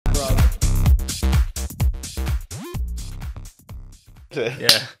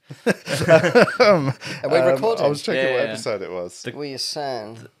Yeah. Are we recording? I was checking Yeah, what yeah. episode it was. What are you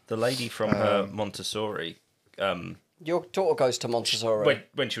saying? The lady from her Montessori, Your daughter goes to Montessori.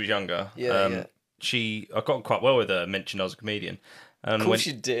 when she was younger, Yeah. I got on quite well with her, mentioned I was a comedian. Of course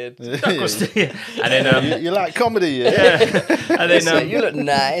you did. Of course, yeah. And then, You like comedy, yeah? and then, You look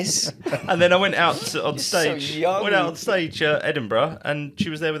nice. and then I went out on stage. so young. Went out on stage at Edinburgh, and she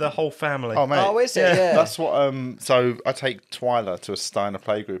was there with her whole family. Oh, mate. Oh, is it? Yeah. That's what. So I take Twyla to a Steiner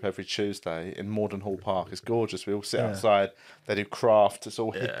playgroup every Tuesday in Morden Hall Park. It's gorgeous. We all sit outside. They do craft. It's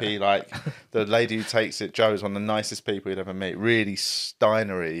all hippie. Like the lady who takes it, Jo's one of the nicest people you'd ever meet. Really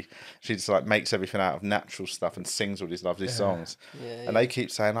Steinery. She just like makes everything out of natural stuff and sings all these lovely songs. And they keep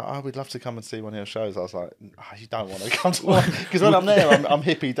saying, "Oh, we'd love to come and see one of your shows." I was like, "Oh, you don't want to come to one because when I'm there, I'm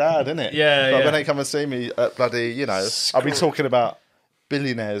hippie dad, innit? Yeah, But yeah. when they come and see me at bloody, I'll be talking about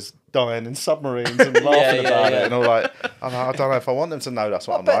billionaires dying in submarines and laughing about it, and all like, I don't know if I want them to know that's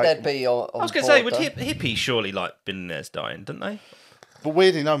what I'm bet like. they'd be on I was going to say, would hippies surely like billionaires dying, don't they? But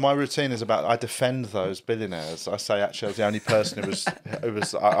weirdly, no, my routine is about I defend those billionaires. I say actually I was the only person they're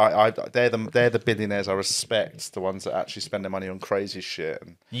the billionaires I respect, the ones that actually spend their money on crazy shit.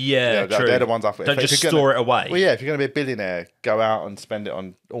 And, Yeah, true. they're the ones I don't just store it away. Well, yeah, if you're going to be a billionaire, go out and spend it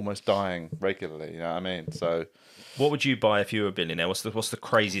on almost dying regularly. You know what I mean? So, What would you buy if you were a billionaire? What's the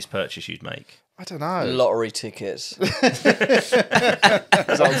craziest purchase you'd make? I don't know. Lottery tickets. It's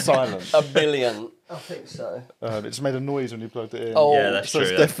on silent. $1 billion. I think so. It just made a noise when you plugged it in. Oh, Yeah, that's so true.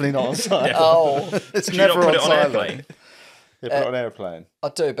 it's definitely not on silent. Oh, It's Would you not never put on it on silent. airplane? Yeah, put it on airplane. I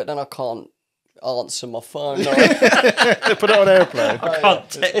do, but then I can't answer my phone. No. Put it on airplane.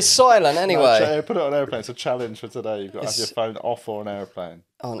 It's silent anyway. Put it on airplane. It's a challenge for today. You've got to have your phone off or on airplane.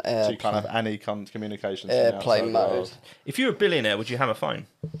 On So you airplane. can't have any communication. Airplane mode. If you were a billionaire, would you have a phone?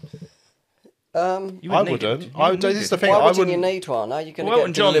 You I need wouldn't. it. You wouldn't This need is the it. thing. Why I wouldn't wouldn't. you need one? Are you going Well,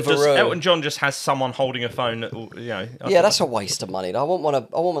 to get Deliveroo? Elton John just has someone holding a phone. Yeah, that's a waste of money. I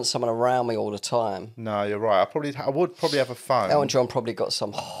want someone around me all the time. No, you're right. I would probably have a phone. Elton John probably got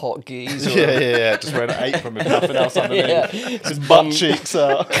some hot geezer. Yeah. Just wearing an apron with nothing else underneath. Yeah. His butt cheeks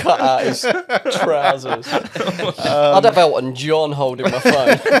out. Cut out his trousers. I'd have Elton John holding my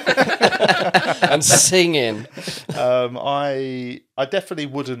phone and singing. I definitely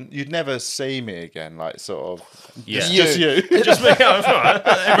wouldn't. You'd never see me again. Like sort of. Yeah. It's just you. Just me.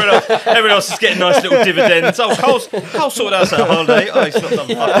 Everyone else is getting nice little dividends. Oh, Cole's sorted out that holiday. Oh, he's not done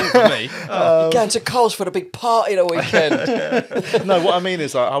fucking for me. Oh. Going to Coles for the big party the weekend. No, what I mean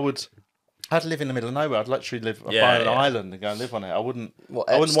is like I'd live in the middle of nowhere. I'd literally live buy an island and go and live on it. I wouldn't want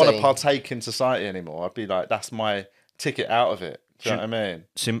to Epstein? partake in society anymore. I'd be like, that's my ticket out of it. Do you know what I mean?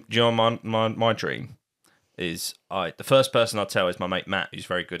 So, do you know my dream is the first person I tell is my mate Matt, who's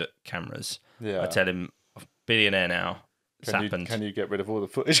very good at cameras. Yeah. I tell him, I'm a billionaire now. It's happened. Can you get rid of all the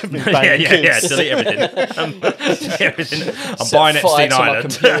footage of me yeah, banging kids? delete everything. Delete everything. I'm Set buying fire Epstein to my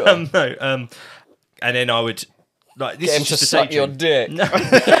Island. computer. And then I would like this Get him is to just suck your dick.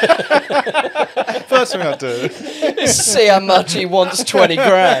 First thing I do. See how much he wants 20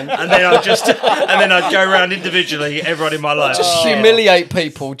 grand. and then I'd go around individually, everyone in my life. Just humiliate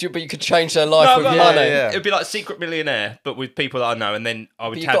people, but you could change their life with money. yeah. It'd be like Secret Millionaire, but with people that I know, and then I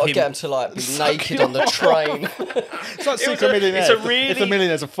would But you've have got to him. get him to like be naked on the train. It's like Secret Millionaire. it's a really- if the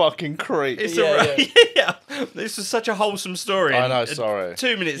millionaire's a fucking creep. It's Yeah, This was such a wholesome story. I know, and sorry.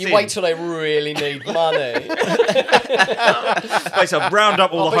 2 minutes You in, wait till they really need money. so round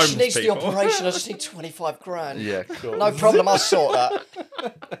up all the But she homeless needs the people. operation. I just need 25 grand. Yeah, cool. No problem, I'll sort that.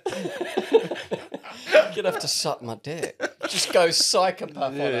 You'd have to suck my dick. Just go psychopath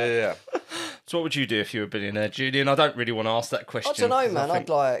on it. Yeah. So what would you do if you were a billionaire, Julian? I don't really want to ask that question. I don't know, 'cause man. I think-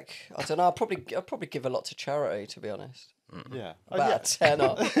 I don't know. I'd probably give a lot to charity, to be honest. Yeah. About a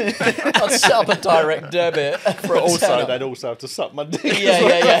tenner. I'd set up a direct debit for a Also, tenner. they'd also have to suck my dick.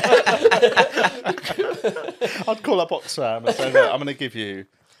 Yeah. I'd call up Oxfam and say, look, I'm going to give you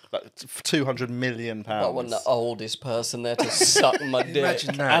like £200 million. I want the oldest person there to suck my dick.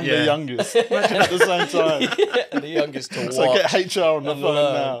 Imagine that. And the youngest. Imagine at the same time. And the youngest to So watch. get HR on the phone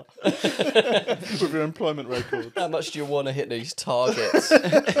learn. now. With your employment record. How much do you want to hit these targets?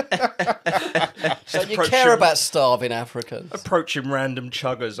 Don't you approach care him. about starving Africans? Approaching random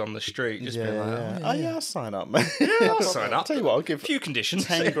chuggers on the street, just being like, I'll sign up, mate. I'll sign up. Tell you what, I'll give A few conditions.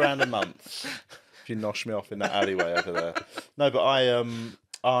 10 grand a month if you nosh me off in that alleyway over there. No, but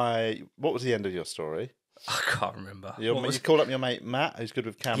what was the end of your story? I can't remember. You called up your mate Matt, who's good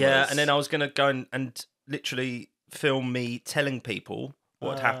with cameras. Yeah, and then I was going to go and literally film me telling people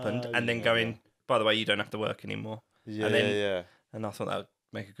what had happened, and then going, by the way, you don't have to work anymore. Yeah, and then, yeah. And I thought that would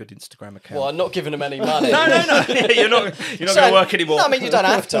make a good Instagram account. Well, I'm not giving them any money. No. You're not going to work anymore. No, I mean, you don't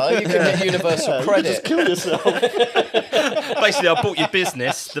have to. You can get universal credit. Just kill yourself. Basically, I bought your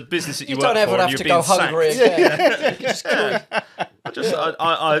business, the business that you work don't ever for, have and to you're go being hungry sacked. again. You just kill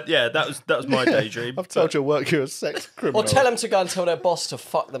That was my daydream. I've told your work you're a sex criminal. Or tell them to go and tell their boss to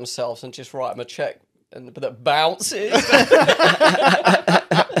fuck themselves and just write them a check that bounces.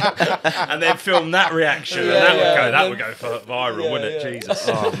 And then film that reaction, and that would go viral, wouldn't it? Jesus.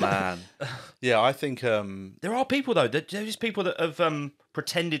 Oh man. Yeah, I think There are people though. There's people that have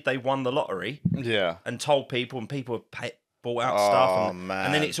pretended they won the lottery and told people, and people have bought out stuff,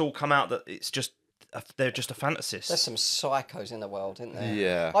 and then it's all come out that it's just they're just a fantasist. There's some psychos in the world, isn't there?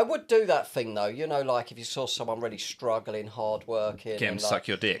 Yeah. I would do that thing though, you know, like if you saw someone really struggling, hard working, Get him to suck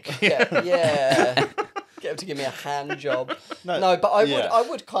your dick. Yeah. Get him to give me a hand job. No, but I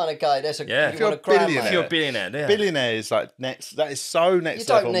would kind of go. There's a If you're a billionaire, If you're a billionaire, billionaire is like next. That is so next You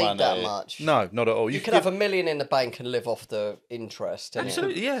don't level need money. that much. No, not at all. You could have $1 million in the bank and live off the interest.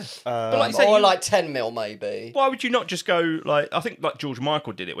 Absolutely, yeah. But like you say, Or like 10 mil maybe. why would you not just go like? I think like George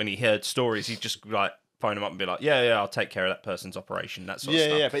Michael did it when he heard stories. He'd just like phone him up and be like, yeah, I'll take care of that person's operation. That sort of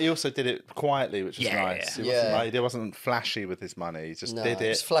stuff. Yeah, but he also did it quietly, which was nice. He wasn't flashy with his money. He just did it. He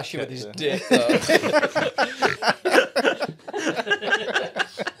was flashy with his dick.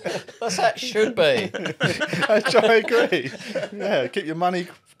 That's how it should be. I agree. Yeah, keep your money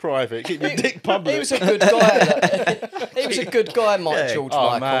private, keep your dick public. He was a good guy. He was a good guy, George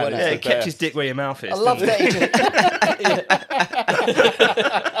Michael. Man, Wasn't Yeah, he? he kept his dick where your mouth is. I love that he just...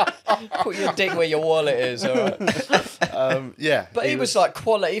 Put your dick where your wallet is, all right? Yeah. But he was like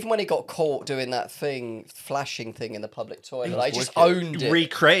quality, even when he got caught doing that thing, flashing thing in the public toilet. Like, he just owned it.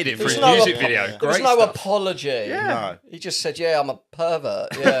 Recreated it for his no music video. There was Great no stuff. apology. No. He just said, yeah, I'm a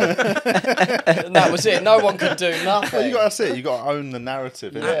pervert. Yeah. And that was it. No one could do nothing. That's it. You got to own the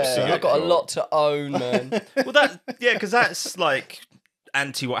narrative. Yeah, I've got a lot to own, man. Well, because that's like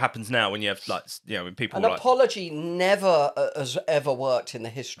anti what happens now when you have like, when people An like apology never has ever worked in the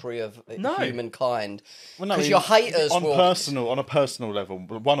history of humankind. Because your haters on will... a personal level,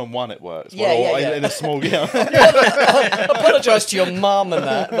 one-on-one it works. Yeah. In a small Apologise to your mum and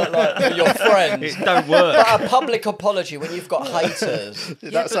that, but like your friends. it don't work. But a public apology when you've got haters,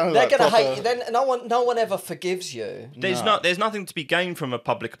 they're going to hate you. Then no one ever forgives you. There's nothing to be gained from a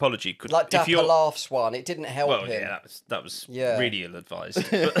public apology. Like Dapper Laughs one, it didn't help Well, him. yeah, that was Yeah. really ill-advised.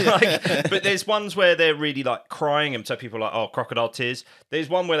 But there's ones where they're really like crying, and so people are like, oh, crocodile tears. There's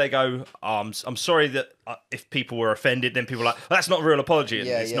one where they go, I'm sorry that if people were offended, then people are like, well, that's not a real apology. And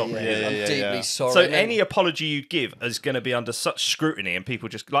it's not really. I'm deeply sorry. So any apology you give is going to be under such scrutiny, and people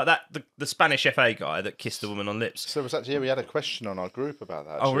just like that. The Spanish FA guy that kissed a woman on lips. So it was actually we had a question on our group about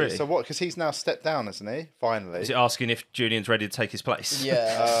that. Oh, really? So what? Because he's now stepped down, hasn't he? Finally. Is it asking if Julian's ready to take his place?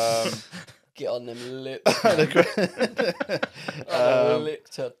 Yeah. Get on them lips.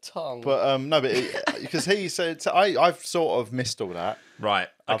 Licked her tongue. But no, but because he said, I've sort of missed all that. Right.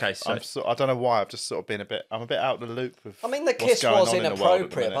 Okay. I don't know why. I've just sort of been I'm a bit out of the loop with. I mean, the what's kiss going was on in the world at the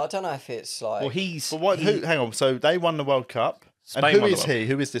inappropriate, minute. but I don't know if it's like. Well, Hang on. So they won the World Cup. Spain and who won the is World he?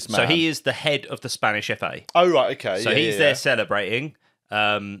 Who is this man? So he is the head of the Spanish FA. Oh right. Okay. So he's there celebrating.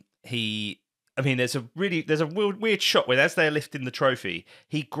 There's a weird shot where as they're lifting the trophy,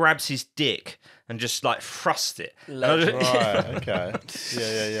 he grabs his dick and just like thrusts it. Right. Okay.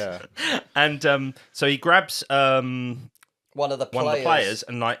 Yeah. And so he grabs one of the players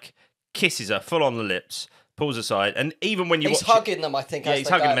and like kisses her full on the lips, pulls aside, and even when he's hugging them, I think. Yeah, he's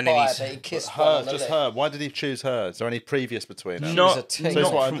hugging them, and then but he kissed her. Just her. Why did he choose her? Is there any previous between them? Not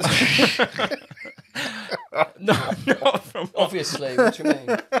from. Obviously, what do you mean?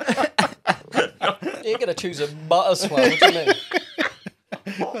 You're going to choose a butter swan, what do you mean?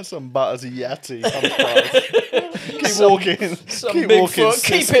 That's some butters yatty. Keep walking. Keep walking.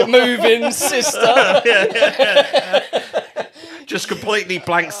 Keep it moving, sister. Just completely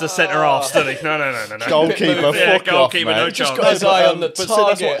blanks the centre half, doesn't he? No. Goalkeeper, goalkeeper, off, no man. chance. Just got his eye on the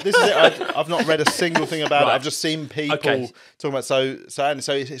target. This is it. I've not read a single thing about it. I've just seen people talking about. So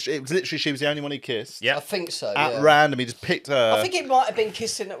it was literally she was the only one he kissed. Yeah, I think so. At random, he just picked her. I think it might have been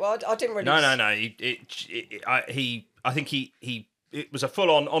kissing. Well, I didn't really. No. I think it was a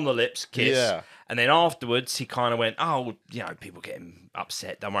full on the lips kiss. Yeah. And then afterwards, he kind of went, oh, people getting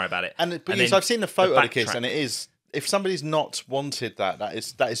upset. Don't worry about it. But I've seen the photo of the kiss, and it is. If somebody's not wanted that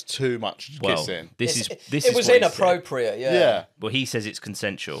is too much kissing. It was inappropriate. Yeah. Well, he says it's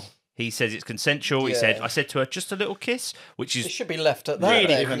consensual. He said, I said to her, just a little kiss, which is... It should be left at that.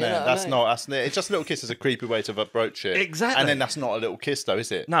 Really, even then. That's not... It's just a little kiss is a creepy way to approach it. Exactly. And then that's not a little kiss, though,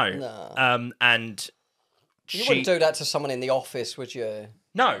 is it? No. And... You wouldn't do that to someone in the office, would you?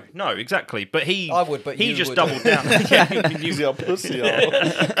 No, exactly. But I would, but he you just would. doubled down. Yeah, Use your pussy.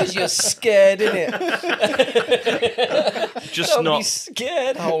 Because you're scared, innit? just Don't not. be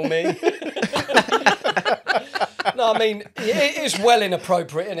scared, homie. No, I mean, it is well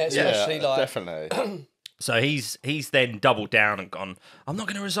inappropriate, isn't it? Especially definitely. So he's then doubled down and gone, I'm not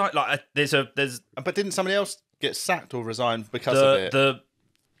going to resign. Like there's But didn't somebody else get sacked or resign because of it?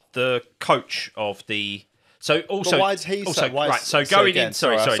 the coach of the. So also, but why is he also why is, right? So so going again, in,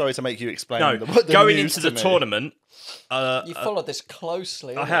 sorry to make you explain. No, the going news into the to me. tournament. You followed this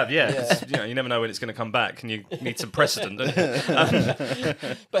closely. I have, yeah. You never know when it's going to come back, and you need some precedent. Don't you?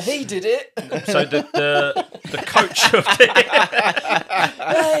 But he did it. So the coach of the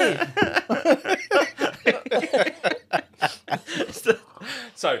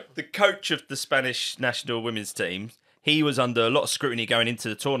so the coach of the Spanish national women's team. He was under a lot of scrutiny going into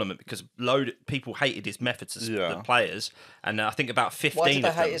the tournament because people hated his methods as the players, and I think about 15 Why did they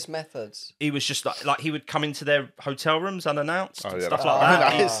of them. hate his methods? He was just like he would come into their hotel rooms unannounced and stuff that's- like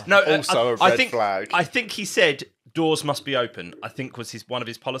that. that is also a red flag. I think he said doors must be open. I think was one of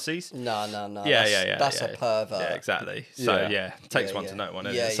his policies. No. Yeah. That's a pervert. Yeah, exactly. So takes one to know one.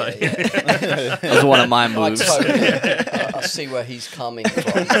 Isn't it? So, That was one of my moves. I see where he's coming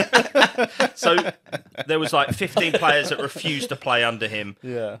from. So there was like 15 players that refused to play under him.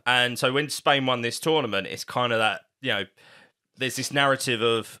 Yeah. And so when Spain won this tournament, it's kind of that, there's this narrative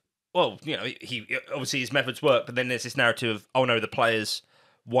of, well, he obviously his methods work, but then there's this narrative of, oh no, the players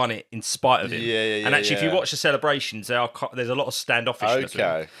won it in spite of him. Yeah. And actually, if you watch the celebrations, there's a lot of standoffishness.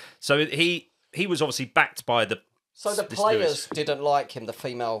 Okay. So he was obviously backed by the. So the players didn't like him, the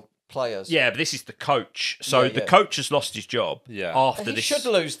female players. Yeah, but this is the coach. So the coach has lost his job. Yeah. After He this, should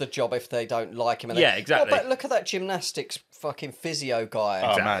lose the job if they don't like him. And Yeah, exactly. But look at that gymnastics fucking physio guy.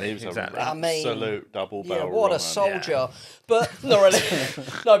 Oh man, he was Exactly. an absolute double barrel. Yeah, what a runner. soldier. But not really.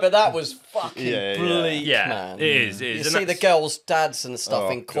 No, but that was fucking bleak, Yeah, man. it is. You And see the that's- girls' dads and stuff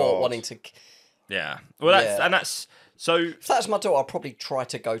in court God. wanting to. Yeah. Well, that's so. If that's my daughter, I'll probably try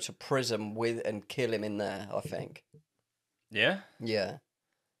to go to prison with and kill him in there. I think. Yeah. Yeah.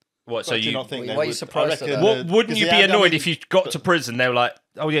 What? So But do you? not think Why they are you would- surprised I at reckon that? What wouldn't you because be he had- annoyed I mean, if you got to prison? They were like,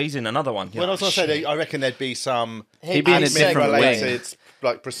 "Oh yeah, he's in another one." Well, I was going to say, I reckon there'd be some He'd be in a different related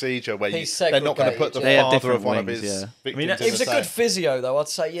like procedure where He's they're not going to put the segregated, yeah. father different of one of wings, his yeah. victims. I mean, in He was the a good same. physio, though. I'd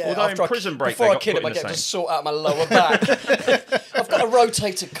say, yeah. Although in after prison break, before they I got kill him, put I in the get to same. sort out my lower back. I've got a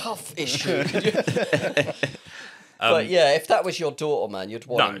rotator cuff issue. But yeah, if that was your daughter, man, you'd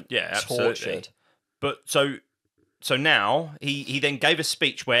want him absolutely. tortured. But so now he then gave a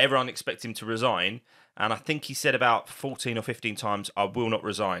speech where everyone expected him to resign, and I think he said about 14 or 15 times, "I will not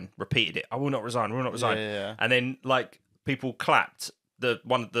resign." Repeated it, "I will not resign. I will not resign." Yeah. And then like people clapped. The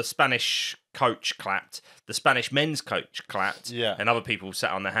Spanish coach clapped. The Spanish men's coach clapped. Yeah. And other people sat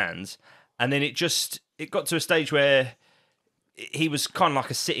on their hands. And then it got to a stage where he was kind of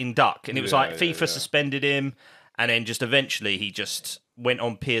like a sitting duck, and it was like FIFA suspended him, and then just eventually he just went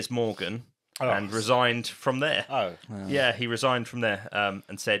on Piers Morgan and resigned from there. Oh. Yeah, he resigned from there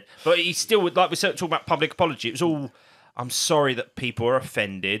and said, but he still would, like we said, talking about public apology. It was all, I'm sorry that people are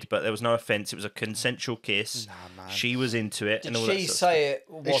offended, but there was no offence. It was a consensual kiss. She was into it. Did and all that she sort of say it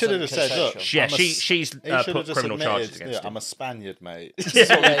wasn't should have said, consensual? look, Yeah, I'm a- she's He should put have just criminal charges admitted, against him. I'm a Spaniard, mate.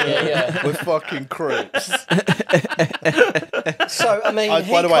 Yeah. We're fucking creeps. So, I mean,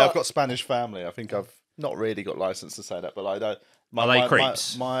 By the way, I've got Spanish family. I think I've not really got license to say that, but I don't. Are they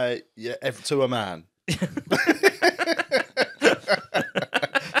creeps? To a man.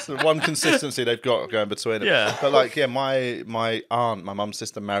 So one consistency they've got going between them. Yeah. But my aunt, my mum's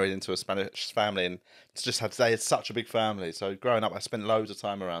sister, married into a Spanish family, and they had such a big family. So growing up, I spent loads of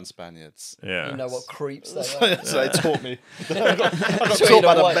time around Spaniards. Yeah. You know what creeps they are. So they taught me. I got So taught in a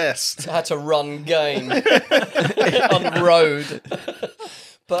by the way, best. I had to run game on the road.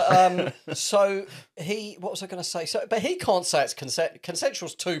 But so what was I going to say? So, but he can't say it's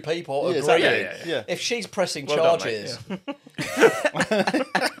consensual's two people agree. Exactly. Yeah. If she's pressing Well done, charges,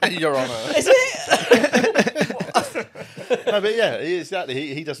 Your Honour. is it? No, but yeah,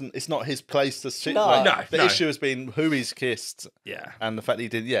 exactly. He doesn't. It's not his place to shit. No. The issue has been who he's kissed. Yeah. And the fact that he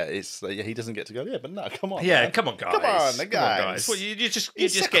did. Yeah, it's he doesn't get to go. Yeah, but no, come on. Yeah, man. come on, guys. Come on, the guys. Well, you're just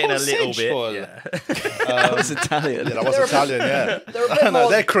It's getting a little consensual. bit. Yeah. That was Italian. Yeah, that was Italian. Yeah. They're a bit No, more.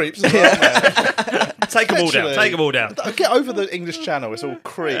 they're creeps. As well, man. Take them all down. Literally. Take them all down. Get over the English Channel. It's all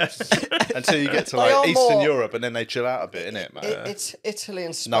creeps until you get to They are like Eastern more- Europe, and then they chill out a bit, innit, man? It's Italy and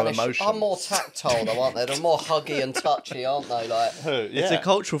No Spanish emotions. are more tactile, though, aren't they? They're more huggy and touchy, aren't they? Like, Yeah. It's a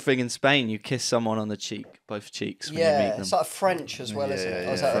cultural thing in Spain. You kiss someone on the cheek, both cheeks, when you meet yeah, them. it's like French as well, isn't it?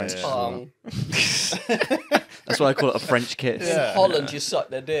 Or is yeah, that French a as well. tongue? That's why I call it a French kiss. In Holland, you suck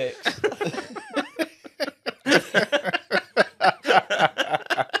their dicks.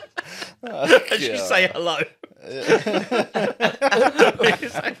 As you say hello.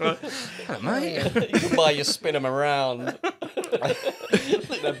 Hello, mate. You can buy you spin them around,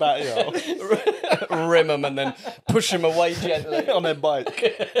 Their batty hole rim them, and then push them away gently on their bike.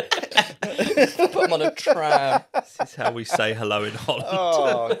 Put them on a tram. This is how we say hello in Holland.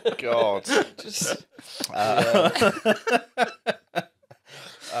 Oh God. Just,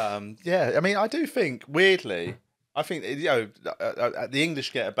 Yeah, I mean, I do think weirdly, I think the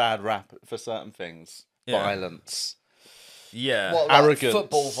English get a bad rap for certain things, violence. Yeah. what, like Arrogance.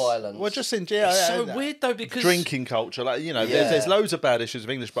 football violence. Well, just in It's so weird though because drinking culture, like there's loads of bad issues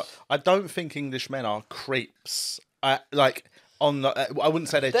with English, but I don't think Englishmen are creeps. I wouldn't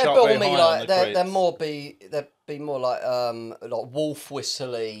say They're chart very more high like on the creeps. they'd be more like wolf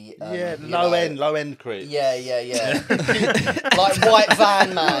whistly. Low end creeps. Yeah. Like white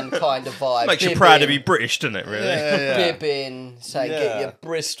van man kind of vibe. makes you proud to be British, doesn't it? Really? Bibbing, saying get your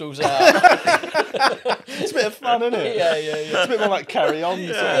Bristols out. It's a bit of fun, isn't it? Yeah. It's a bit more like Carry On. Sort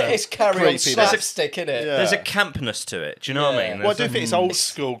of It's carry on creepy. slapstick, isn't it? Yeah. There's a campness to it. Do you know what I mean? Well, I do think it's old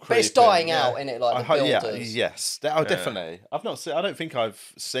school creepy. But it's dying out, isn't it? Like the builders. Yes. Definitely. I don't think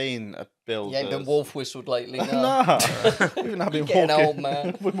I've seen a builder. You ain't been wolf whistled lately, no. No. Even I've been Getting walking, old,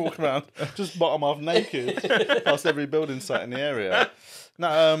 man. We're walking around just bottom half naked past every building site in the area.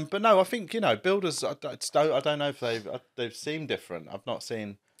 No, but no, I think builders. I don't know if they've seemed different. I've not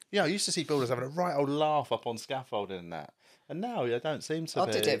seen. I used to see builders having a right old laugh up on scaffolding and that, and now I don't seem to. I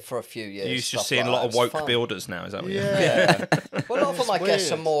did it for a few years. You're just stuff seeing like a lot of that. It's woke fun. builders now. Is that what you're? Yeah. Well, a lot of them, I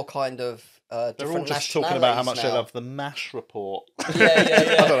guess, are weird. more kind of They're different all just talking about how much they nationalities love the MASH report. now.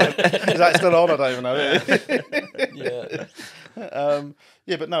 Yeah. I don't know. Is that still on? I don't even know. Yeah.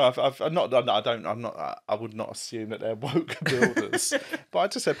 But no, I would not assume that they're woke builders. But I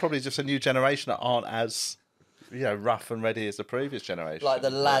just said probably just a new generation that aren't as rough and ready as the previous generation. Like the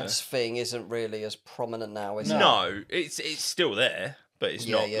lads thing isn't really as prominent now, is it? No, it's still there, but it's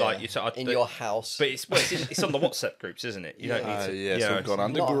not like you said. in your house. But it's on the WhatsApp groups, isn't it? You don't need to. it's all gone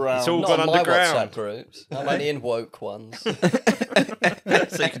underground. It's all Not gone on my underground. WhatsApp groups. I'm only in woke ones.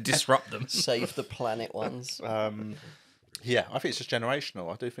 So you can disrupt them. Save the planet ones. Yeah, I think it's just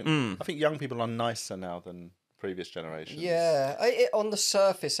generational. I do think I think young people are nicer now than previous generations. Yeah, on the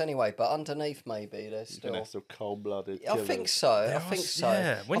surface anyway, but underneath maybe they're still. Still cold-blooded. I think so. I think so.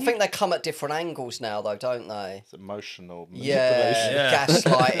 yeah. I think they come at different angles now, though, don't they? It's emotional manipulation. Yeah,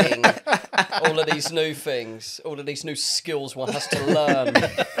 gaslighting, all of these new things, all of these new skills one has to learn.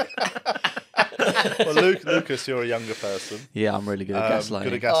 Well, Lucas, you're a younger person. Yeah, I'm really good at gaslighting.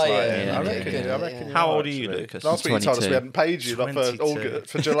 Good at gaslighting. yeah, I reckon. good, I reckon. yeah. How old are you, actually. Lucas? Last week you told us we 22. hadn't paid you like, 22.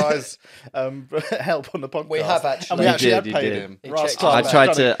 for July's help on the podcast. We have actually. And we You actually did, had you paid did. him. He Last checked time.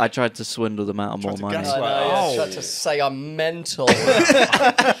 our I tried to swindle them out of more to money. gaslight. I know, yeah. Oh. Tried to say I'm mental. I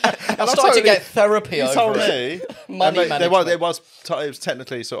I started told to you- get therapy You over told it. me. Money and it management. was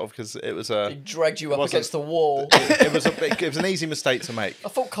technically sort of because it was He a. dragged you up wasn't- against the wall. It was an easy mistake to make. I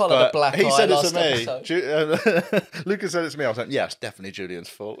thought Carl had a But black he eye said it last to me. episode. Lucas said it to me. I was like, "Yeah, it's definitely Julian's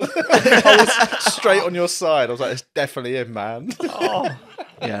fault." I was straight on your side. I was like, "It's definitely him, man."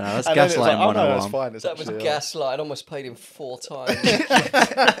 Yeah, no, that's And then it was like, gaslighting "Oh no, that's 101. fine." It's That was actually, gaslight. I'd almost paid him 4 times.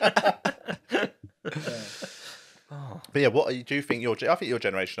 But yeah, do you think I think your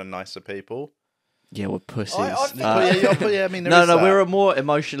generation are nicer people. Yeah, we're pussies. I think- I mean, there no, is no, that. we're more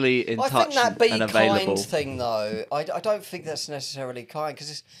emotionally in I touch think that be and available. kind thing, though, I don't think that's necessarily kind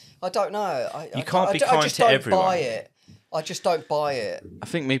because I don't know. You can't be I kind just to don't everyone. buy it. I just don't buy it. I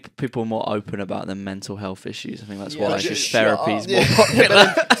think people are more open about their mental health issues. I think that's Yeah, why just just shut therapy's up. more Yeah. popular.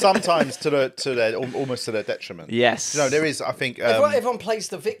 But then sometimes to their almost to their detriment. Yes. There is. I think. Everyone plays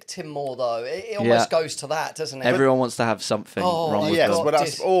the victim more, though. It almost Yeah. goes to that, doesn't it? Everyone wants to have something Oh, wrong with Yes, God, but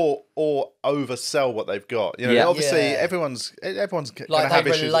that's dis- or oversell what they've got. Yeah. Obviously Yeah. everyone's going like to have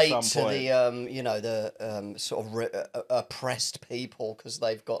they issues relate at to some point. the sort of oppressed people because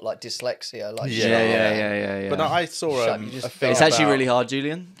they've got like dyslexia. Like Yeah. But no, I saw Shut- you just a thing It's actually about- really hard,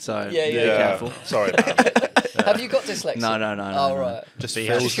 Julian. So Yeah, be yeah. careful. Sorry, man. Have you got dyslexia? No. Oh right. Just He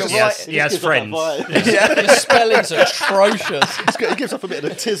feels. has, You're he has, right. he has friends. Your spelling's atrocious. It gives off a bit of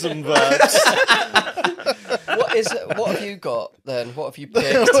the tism verbs. What have you got then? What have you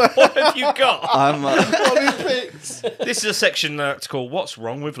picked? What have you got? What have you picked? This is a section that's called "What's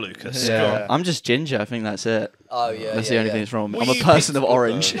Wrong with Lucas." Yeah. I'm just ginger. I think that's it. Oh yeah, That's the only thing that's wrong. Well, I'm a you person picked- of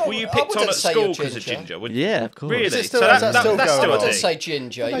orange. No, Were you I picked on wouldn't at say school you're because of ginger. ginger? Yeah, of course. Really? Is it still- So is that still that's going still I a wouldn't thing. say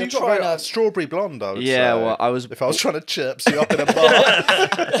ginger. No, You're you've got trying very to. strawberry blonde, I would say. Yeah, well, I was. If I was trying to chirp you up in a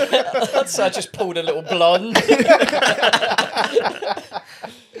bar. So I just pulled a little blonde.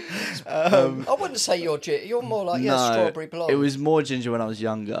 I wouldn't say you're more like strawberry blonde. It was more ginger when I was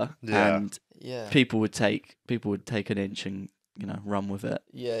younger, Yeah. and yeah. people would take an inch and run with it.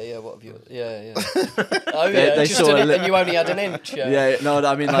 Yeah. What have you? Yeah. Oh yeah. they just saw a and you only had an inch. Yeah. Yeah, no,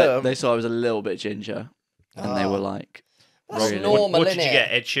 I mean like they saw I was a little bit ginger, and they were like, That's really? normal, What did you innit?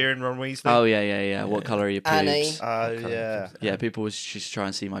 get? Ed Sheeran, Ron Weasley? "Oh yeah. What colour are your pubes?" Annie. Oh, yeah. Yeah, people was just trying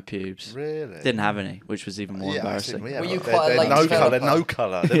to see my pubes. Really? Didn't have any, which was even more embarrassing. Were you quite a late no developer? colour, no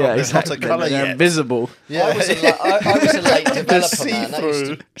colour. They're Yeah, not, exactly. Not a colour They're yet. invisible. Yeah. I was a late developer, man. That used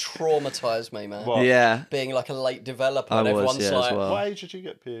see-through. to traumatise me, man. What? Yeah, Being like a late developer, I and was, everyone's yeah, like, as well. What age did you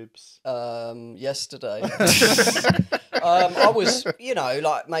get pubes? yesterday. I was,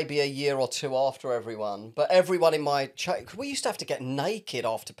 like maybe a year or two after everyone, but everyone in my we used to have to get naked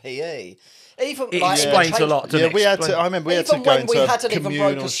after PE. Even It like, explains a change- lot. Yeah, doesn't we it? had to. I remember we had to Even go when into we a hadn't even broke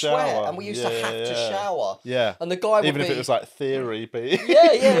communal a sweat, shower, and we used to have to shower. Yeah, And the guy would even be, if it was like theory, PE.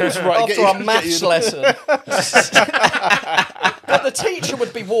 yeah, it was Right, after get our you- maths get you- lesson. But the teacher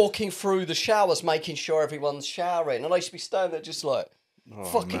would be walking through the showers, making sure everyone's showering, and I used to be standing there just like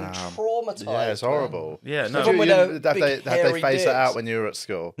fucking man. traumatized. Yeah, it's man. horrible. Yeah, Even no. with Had a they big phased hairy it dicks. out when you were at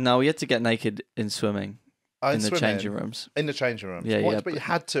school? no, we had to get naked in swimming Oh, in the swimming? changing rooms. In the changing rooms. Yeah, What, yeah, But you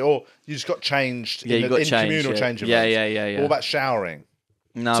had to, or you just got changed. Yeah, in you the, got in changed. communal Yeah. changing Yeah, rooms. yeah. What about showering?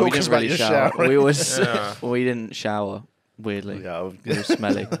 No, Talk we didn't about really your shower. showering. We was Yeah. we didn't shower. Weirdly, Yeah, we were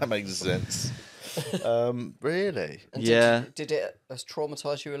smelly. that makes sense. Really? And Yeah. Did it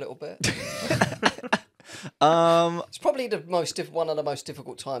traumatise you a little bit? It's probably one of the most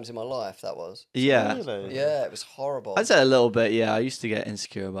difficult times in my life. That was. Yeah. Really? Yeah, it was horrible. I'd say a little bit. Yeah, I used to get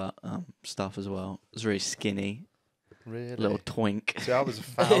insecure about stuff as well. I was very skinny, Really? little twink. See, I was a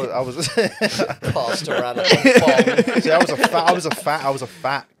fat. I was. Passed around a bomb. See, I was a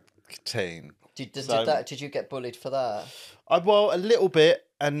fat teen. Did you get bullied for that? Well, a little bit,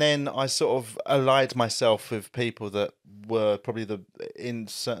 and then I sort of allied myself with people that were probably in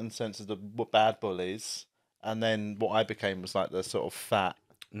certain senses, the bad bullies, and then what I became was like the sort of fat,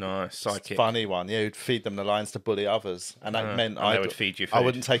 Nice, psychic. funny one. Yeah, who'd feed them the lines to bully others, and that meant and they would feed you I food.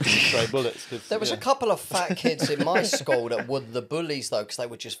 wouldn't take any stray bullets. There was a couple of fat kids in my school that were the bullies though, because they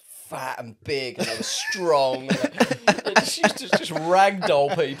were just fat and big and they were strong. They just used to just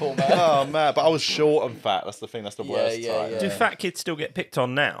ragdoll people, man. Oh man, but I was short and fat. That's the thing. That's the Yeah, worst yeah, type. yeah. Do fat kids still get picked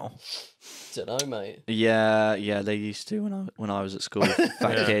on now? Don't know, mate. Yeah, they used to when I was at school.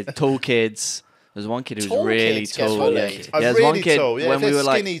 Fat kids, tall kids. There's one kid who was Tall really kids get tall. bullied. Oh, there's really one kid tall. Yeah, when if we they're were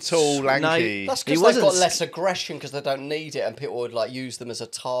like skinny, tall, lanky. That's He because they've wasn't got s- less aggression because they don't need it, and people would like use them as a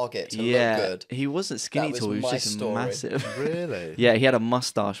target to yeah, look good. he wasn't skinny That was tall. He was my just story. massive. Really? Yeah, he had a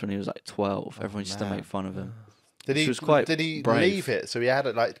mustache when he was like 12. Everyone used to make fun of him. Did he? was quite Did he brave. leave it? So he had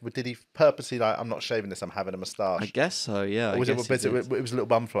it like. Did he purposely like? I'm not shaving this. I'm having a moustache. I guess so. Yeah. Or was I it? guess Was he it? did. It was a little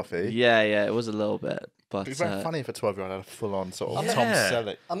bum fluffy. Yeah, it was a little bit, but It'd be very funny if a 12-year-old had a full-on sort of Yeah. Tom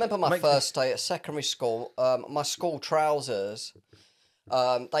Selleck. I remember my first day at secondary school. My school trousers.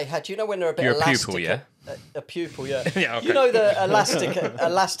 They had, when they're a bit You're a elastic. pupil, yeah? A pupil, yeah. Yeah, okay. You know the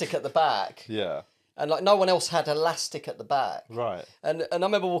elastic at the back, Yeah. and like no one else had elastic at the back. Right. And I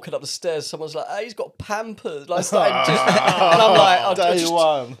remember walking up the stairs. Someone's like, "Hey, he's got Pampers." Like, and I'm like, I Day just,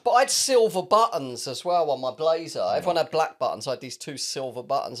 one. But I had silver buttons as well on my blazer. Everyone had black buttons. I had these 2 silver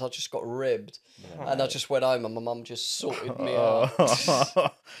buttons. I just got ribbed, and I just went home, and my mum just sorted me out.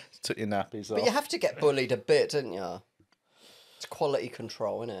 Took your nappies off. But you have to get bullied a bit, don't you? It's quality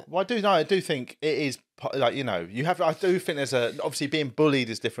control, isn't it? Well, I do think it is like you have. I do think there's obviously being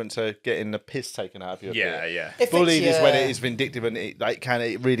bullied is different to getting the piss taken out of you. Yeah, yeah. If it's, Bullied is when yeah, it is vindictive and it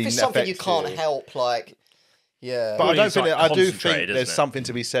really If it's something you affects can't help, like, yeah. But I Bullying's don't think like I do concentrated, think isn't there's it? something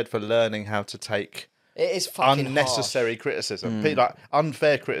to be said for learning how to take It is fucking unnecessary criticism, like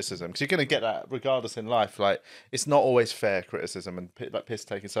unfair criticism, because you're going to get that regardless in life. Like it's not always fair criticism and like piss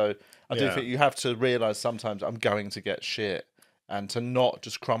taking. So I do Yeah. think you have to realise sometimes I'm going to get shit, and to not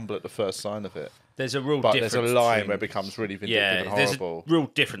just crumble at the first sign of it. There's a real But difference. there's a line between- where it becomes really vindictive and there's horrible. a real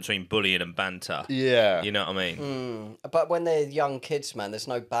difference between bullying and banter. Yeah, You know what I mean? But when they're young kids, man, there's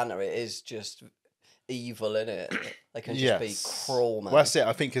no banter. It is just evil, innit? They can just be cruel, man. Well, that's it.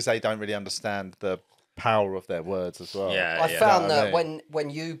 I think because they don't really understand the power of their words as well. Yeah. I found Know that what I when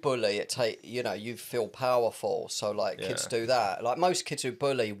you bully, you feel powerful. So like kids do that. Like most kids who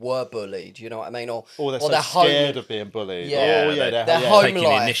bully were bullied. You know what I mean? Or Or they're so their scared of being bullied. Yeah, Oh, yeah, their yeah. home taking the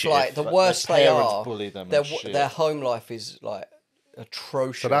life, initiative. like the Like, worse their they parents are, bully them their and shit. their home life is like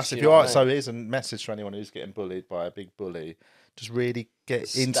atrocious. So that's if you you know are. what I So mean? here's a message for anyone who's getting bullied by a big bully: just really get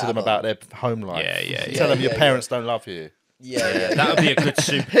Stab into them them. about their home life. Yeah. Tell them Yeah, your parents don't love you. yeah. That would be a good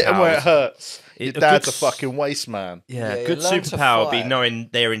superpower. Hit them where it hurts. Your A dad's good a fucking waste man. Yeah, Yeah, good learn to superpower would be fight. knowing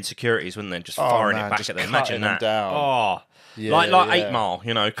their insecurities, wouldn't they? Just Oh, firing man, it back just at them. cutting Imagine them that. down. Oh, Yeah, like yeah. 8 Mile,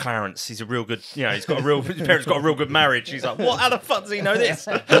 you know, Clarence. He's a real good. You know, he's got a real. His parents got a real good marriage. He's like, what? How the fuck does he know this?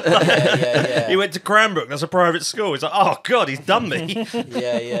 Yeah. He went to Cranbrook. That's a private school. He's like, oh god, he's done me.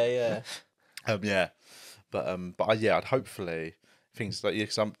 Yeah. Yeah, but yeah, I'd hopefully things like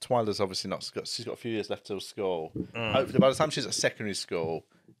because Twyla's obviously not got. She's got a few years left till school. Hopefully, by the time she's at secondary school,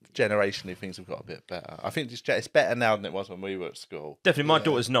 generationally things have got a bit better. I think it's better now than it was when we were at school. Definitely, my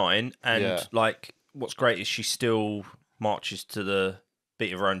daughter's 9, and Yeah. like, what's great is she still marches to the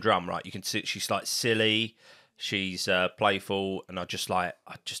beat of her own drum. Right, you can see she's like silly. She's playful, and I just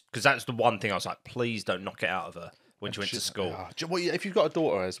because that's the one thing I was like, please don't knock it out of her when she went to school. If you've got a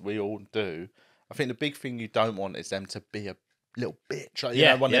daughter, as we all do, I think the big thing you don't want is them to be a little bitch. Like, you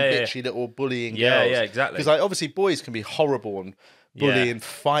know, one of them bitchy little bullying girls. Yeah, exactly. Because like, obviously boys can be horrible and bullying,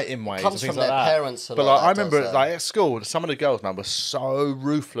 fighting ways Comes and things from like their that. parents a But lot, like, I that remember does, like at school, some of the girls, man, were so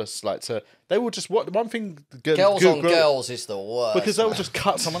ruthless. Like they will just one thing. Girls on girls is the worst. Because they will man. just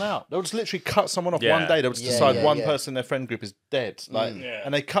cut someone out. They'll just literally cut someone off Yeah. one day. They'll just Yeah, decide yeah, one yeah. person in their friend group is dead. Like, Yeah.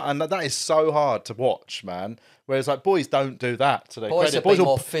 and they cut, and that is so hard to watch, man. Whereas like boys don't do that. To their Boys credit. will be will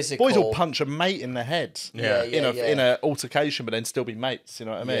more physical. Boys will punch a mate in the head. Yeah. In a altercation, but then still be mates. You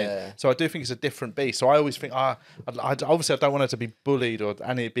know what I mean? Yeah. So I do think it's a different beast. So I always think, obviously I don't want her to be bullied or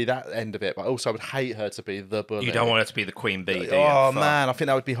any be that end of it, but also I would hate her to be the bully. You don't want her to be the queen bee, do you? Oh Fuck. man, I think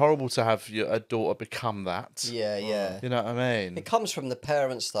that would be horrible to have a daughter become that. Yeah. You know what I mean? It comes from the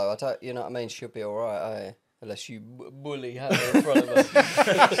parents, though. I don't. You know what I mean? She'll be all right, unless you bully her in front of her.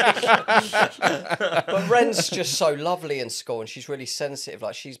 But Ren's just so lovely in school, and she's really sensitive.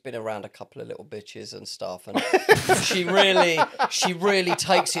 Like she's been around a couple of little bitches and stuff, and she really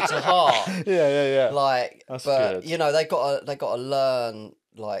takes it to heart. Yeah. Like, That's but good. you know, they got to learn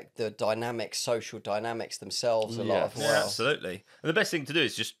like the social dynamics themselves a lot as Yeah, well. absolutely. And the best thing to do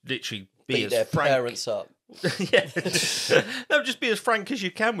is just literally be Beat as their frank. parents up. Yeah. No, just be as frank as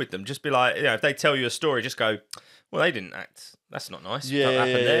you can with them. Just be like, you know, if they tell you a story, just go, well, they didn't act. That's not nice. Yeah, That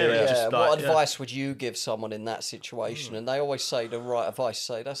happened there. yeah. And Yeah, just what like, advice would you give someone in that situation? And they always say the right advice.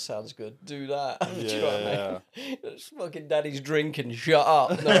 Say that sounds good. Do that. Do you know what I mean? It's fucking daddy's drinking. Shut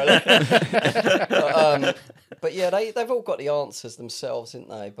up. No, but yeah, they've all got the answers themselves, haven't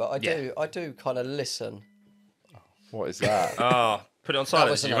they? But I do kind of listen. What is that? Oh, put it on That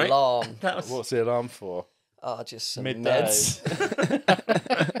silence, was an you mate. alarm. What's the alarm for? Just some Midday. meds.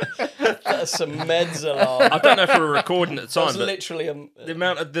 That's some meds alarm. I don't know if we were recording at the That time, was but literally the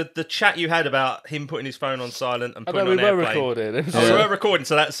amount of the chat you had about him putting his phone on silent and I putting know we on were airplane. recording. It was, Oh, we were recording,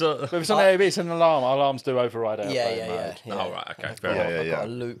 so that's But if it's on AAB, it's an alarm. Alarms do override airplane yeah. Oh, right, okay, fair Yeah, enough. I've yeah. got a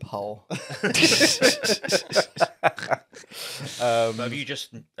loophole. But have you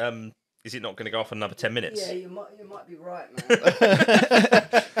just is it not going to go off another 10 minutes? you might be right, man.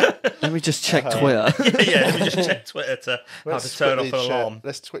 Let me just check Twitter. Yeah, let me just check Twitter to how to turn off an alarm.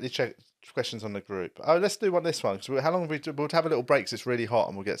 Let's quickly check questions on the group. Oh, let's do this one. So how long we'll have a little break 'cause it's really hot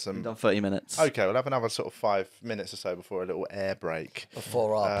and we'll get some. We've done 30 minutes. Okay, we'll have another sort of 5 minutes or so before a little air break.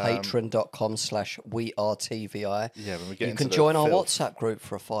 Before our patreon.com/wearetvi. Yeah, when we get You into can the join our filth. WhatsApp group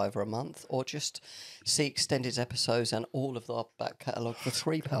for $5 a month, or just see extended episodes and all of our back catalogue for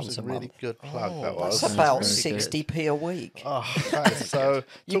 £3 That's a a really month. good plug. That was. That's about very 60p a week. Oh, that is so.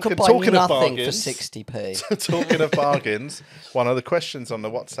 You talking, could buy talking of nothing for bargains, 60p. Talking of bargains, one of the questions on the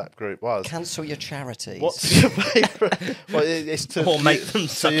WhatsApp group was, Cancel your charities. "What's your favourite?" Well, it's to Or make them to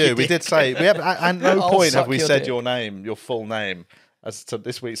suck you. your We dick. did say we have. At no I'll point have suck we your said dick. your name, your full name. As to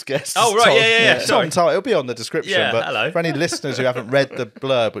this week's guest. Oh, right, Tom, yeah, sorry. Tom Toal. It'll be on the description. Yeah, but hello. for any listeners who haven't read the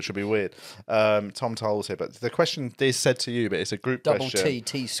blurb, which would be weird, Tom Toal's here. But the question is said to you, but it's a group Double question.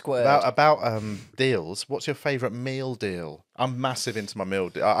 T squared. About deals. What's your favourite meal deal? I'm massive into my meal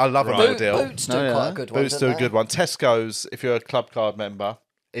deal. I love a meal deal. Boots do quite a good one. Boots do a good one. Tesco's, if you're a club card member,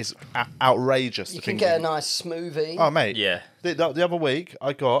 is outrageous. You can get a nice smoothie. Oh, mate. Yeah. The other week,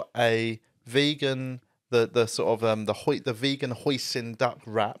 I got a vegan, the sort of the vegan hoisin duck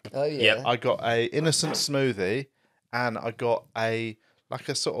wrap. Oh yeah. Yep. I got a innocent smoothie, and I got like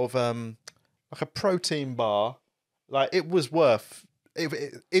a protein bar. Like it was worth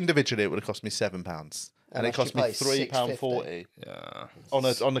individually, it would have cost me £7. And it cost me £3.40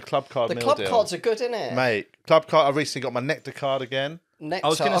 on the club card. The meal club deal. cards are good, isn't it? Mate. Club card. I recently got my Nectar card again. Nectar. I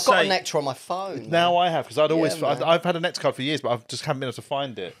was gonna I've got say- a Nectar on my phone. Now I have, because I'd always man. I've had a Nectar card for years, but I just haven't been able to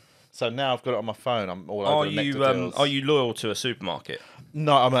find it. So now I've got it on my phone. I'm all over the Nectar deals. Are you loyal to a supermarket?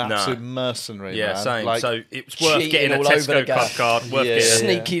 No, I'm an absolute mercenary. Yeah, man. same. Like, So it's worth cheating getting a all over the Tesco club gaff. card. Worth Yeah. getting.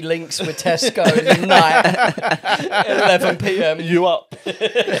 Sneaky links with Tesco at night, 11 p.m. you up?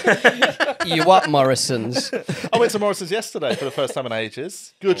 You up, Morrison's? I went to Morrison's yesterday for the first time in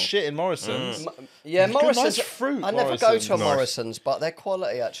ages. Good shit in Morrison's. Yeah, Good, Morrison's. nice fruit, I never go Morrison's. to a Morrison's, but they're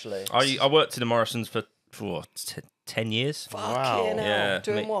quality actually. I worked in the Morrison's for 10 years. Fucking hell. Yeah,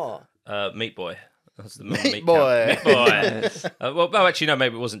 Doing what? Meat Boy. That's the Meat Boy. Meat Boy. Well, no, actually, no.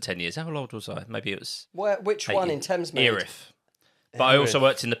 Maybe it wasn't 10 years. How old was I? Maybe it was Which one in Thamesmead? Erith. But I also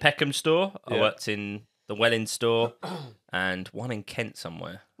worked in the Peckham store. I Yeah. worked in the Welling store, and one in Kent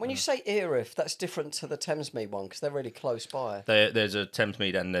somewhere. When you say Erith, that's different to the Thamesmead one because they're really close by. There's a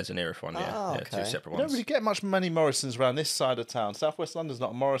Thamesmead and there's an Erith one. Yeah, Ah, yeah, okay. two separate You don't ones. really get much many Morrison's around this side of town. Southwest London's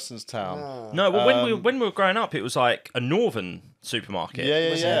not a Morrison's town. No, well, when we were growing up, it was like a northern supermarket.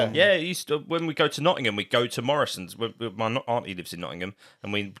 Yeah. Yeah, it used to, when we go to Nottingham, we go to Morrison's. My auntie lives in Nottingham,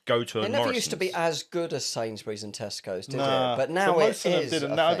 and we go to a It never Morrison's. used to be as good as Sainsbury's and Tesco's, did Nah, it? But now most it of them is.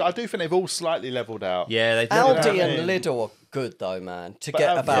 didn't. I No, think. I do think they've all slightly levelled out. Yeah, they Aldi Yeah. and Lidl are good though, man. To But get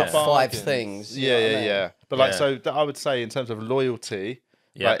have about the 5 bargains. things. you know Yeah. what I mean? But like, Yeah. so I would say in terms of loyalty,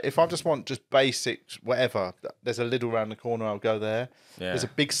 Yeah. like if I just want just basic whatever, there's a Lidl around the corner. I'll go there. Yeah. There's a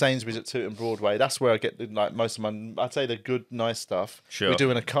big Sainsbury's at Tooting Broadway. That's where I get like most of my. I'd say the good, nice stuff. Sure. We do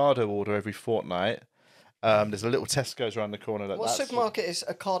an Ocado order every fortnight. There's a little Tesco's around the corner. What supermarket is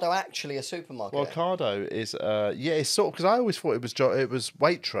Ocado actually a supermarket? Well, Ocado is, it's sort of, because I always thought it was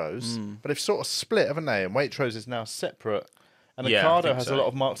Waitrose, but they've sort of split, haven't they? And Waitrose is now separate. And Yeah, I Ocado think has so. a lot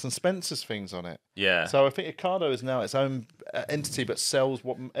of Marks and Spencer's things on it. Yeah. So I think Ocado is now its own entity, but sells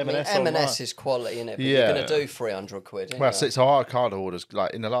what I mean, M&S M&S is quality, innit? But Yeah. you're going to do 300 quid, Well, innit? so our Ocado orders,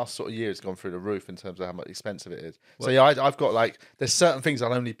 like in the last sort of year, it's gone through the roof in terms of how much expensive it is. So yeah, I've got like, there's certain things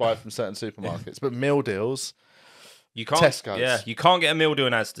I'll only buy from certain supermarkets, but meal deals. You can't. Tesco's. Yeah, you can't get a meal deal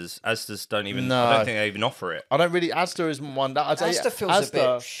in Asda's. Asda's don't even. No. I don't think they even offer it. I don't really. Asda isn't one that I'd say. Asda feels a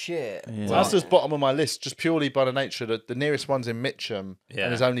bit shit. Asda's bottom of my list, just purely by the nature that the nearest one's in Mitcham, Yeah.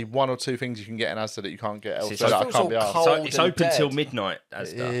 and there's only 1 or 2 things you can get in Asda that you can't get elsewhere. It That I feels can't all be asked. cold. So and it's open dead. till midnight.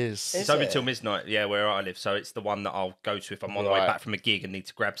 Asda. It is. It's Is open it? till midnight. Yeah, where I live. So it's the one that I'll go to if I'm on the way Right. back from a gig and need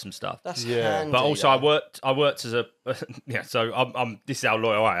to grab some stuff. That's Yeah. handy. But also, though. I worked as a yeah. So I'm this is how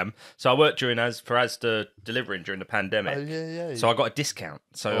loyal I am. So I worked for Asda delivering during the pandemic. Oh, yeah. So I got a discount.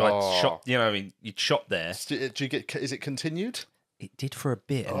 So Oh. I shop. You know, I mean, you'd shop there. Do you get? Is it continued? It did for a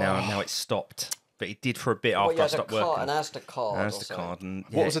bit, and now it's stopped. But it did for a bit after you I had stopped an working. Asda card. or Asda something. card and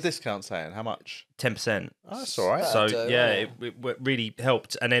What was the discount saying? How much? 10%. Oh, that's all right. So That'd do, yeah, wouldn't it really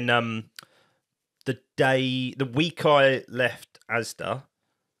helped. And then the week I left Asda,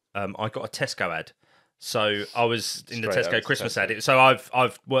 I got a Tesco ad. So I was in the Straight Tesco over to Christmas Tesco. ad. So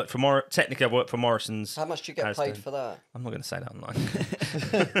I've worked for technically I've worked for Morrison's. How much do you get Asda. paid for that? I'm not going to say that online.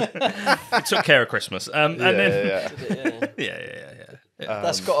 It took care of Christmas. And then Yeah. yeah.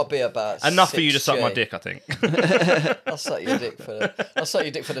 That's got to be about Enough for you to 6G. suck my dick, I think. I'll suck your dick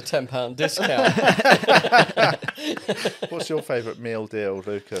for the £10 discount. What's your favourite meal deal,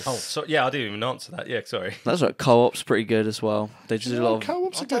 Lucas? Oh, so yeah, I didn't even answer that. Yeah, sorry. That's right. Co-op's pretty good as well. They just do a lot of.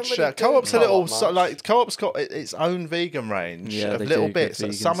 Co-op's a I don't good really shout. do Co-op's a little Co-op much. Co-op's got its own vegan range Yeah, of they little do good bits.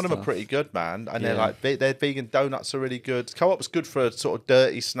 vegan Some of them are stuff. pretty good, man, and Yeah. they're like their vegan donuts are really good. Co-op's good for a sort of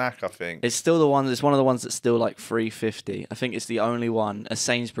dirty snack, I think. It's still the one. It's one of the ones that's still like £3.50. I think it's the only one.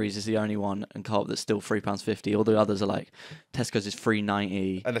 Sainsbury's is the only one, and Co-op that's still £3.50. All the others are like Tesco's is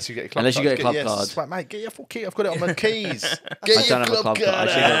 £3.90. Unless you get a club Unless you card. get a club yes, card. it's like, mate, get your full key. I've got it on my keys. I Get don't have a club card. I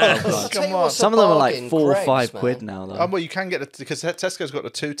should get a club I'll card. tell you Come on. what's a Some of them are like bargain, £4 or Greggs, £5 man. now though. Well, you can get because Tesco's got the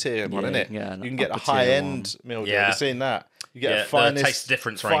 2-tier one, Yeah, isn't it? yeah, an you can get a upper tier high-end meal deal. Yeah. You've seen that? You get Yeah, a the finest taste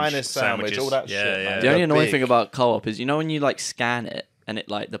difference range finest sandwich, sandwiches. all that Yeah, shit. yeah. mate. The only They're annoying big. thing about Co-op is, you know, when you like scan it and it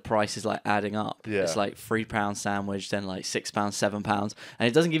like the price is like adding up. Yeah. It's like £3 sandwich, then like £6, £7, and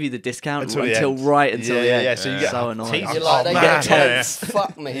it doesn't give you the discount Until the until end. right until Yeah, the yeah, end. yeah, so you get so a annoying. tease. You're like, they man, get yeah. tense.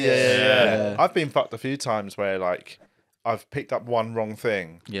 Fuck me. Yeah. I've been fucked a few times where like I've picked up one wrong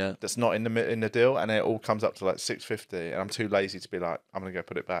thing Yeah. that's not in the deal, and it all comes up to like £6.50, and I'm too lazy to be like, I'm gonna go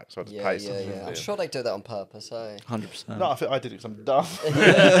put it back, so I just pay something. I'm sure they do that on purpose, eh? 100%. No, I think I did it because I'm dumb.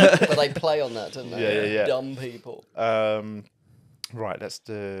 But they play on that, don't they? Yeah. Dumb people. Right, let's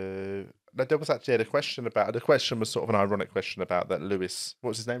do. there was actually a question about. The question was sort of an ironic question about that Lewis. What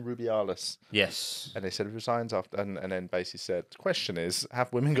was his name? Rubiales. Yes. And they said he resigns after, and then basically said, the question is,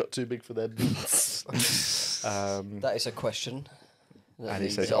 have women got too big for their boots? That is a question. And he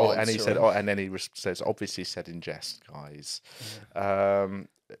says, and then he says, obviously said in jest, guys.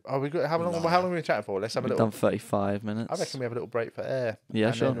 We got how long are we chatting for? Let's have a little. Done 35 minutes. I reckon we have a little break for air. Yeah,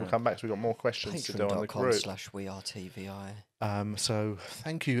 and sure. Then we'll come back. So we've got more questions to do on the group. Patreon.com/WeAreTVI. So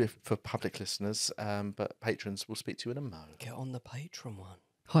thank you for public listeners, but patrons, we'll speak to you in a mo. Get on the Patreon one.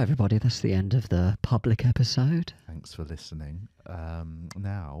 Hi everybody, that's the end of the public episode. Thanks for listening.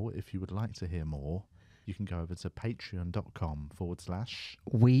 Now, if you would like to hear more, you can go over to patreon.com/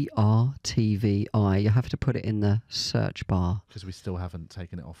 We Are TVI. You have to put it in the search bar. Because we still haven't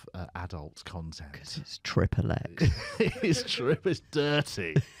taken it off adult content. Because it's triple X. It's true. It's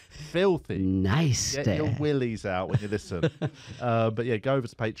dirty. Filthy. Nasty. Get your willies out when you listen. But yeah, go over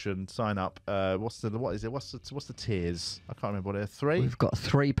to Patreon, sign up. What's the tiers? I can't remember what they're. 3? We've got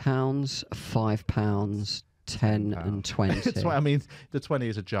 £3, £5, 10 and 20. I mean, the 20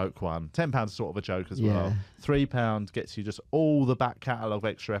 is a joke one. £10 is sort of a joke as well. £3 gets you just all the back catalogue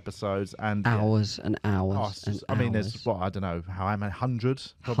extra episodes and hours and hours. There's I don't know how many 100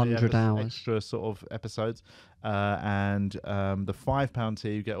 hours extra sort of episodes. And the £5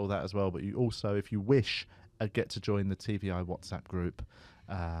 tier, you get all that as well. But you also, if you wish, get to join the TVI WhatsApp group.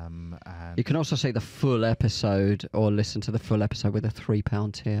 And you can also see the full episode or listen to the full episode with a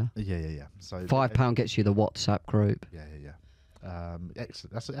 £3 tier. Yeah. So £5 gets you the WhatsApp group. Yeah.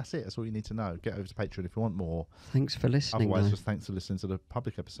 Excellent. That's it. That's all you need to know. Get over to Patreon if you want more. Thanks for listening. Otherwise, just thanks for listening to the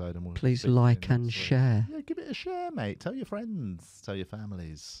public episode, and please like and share. Yeah, give it a share, mate. Tell your friends. Tell your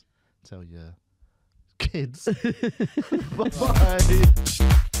families. Tell your kids.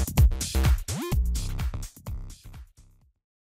 Bye.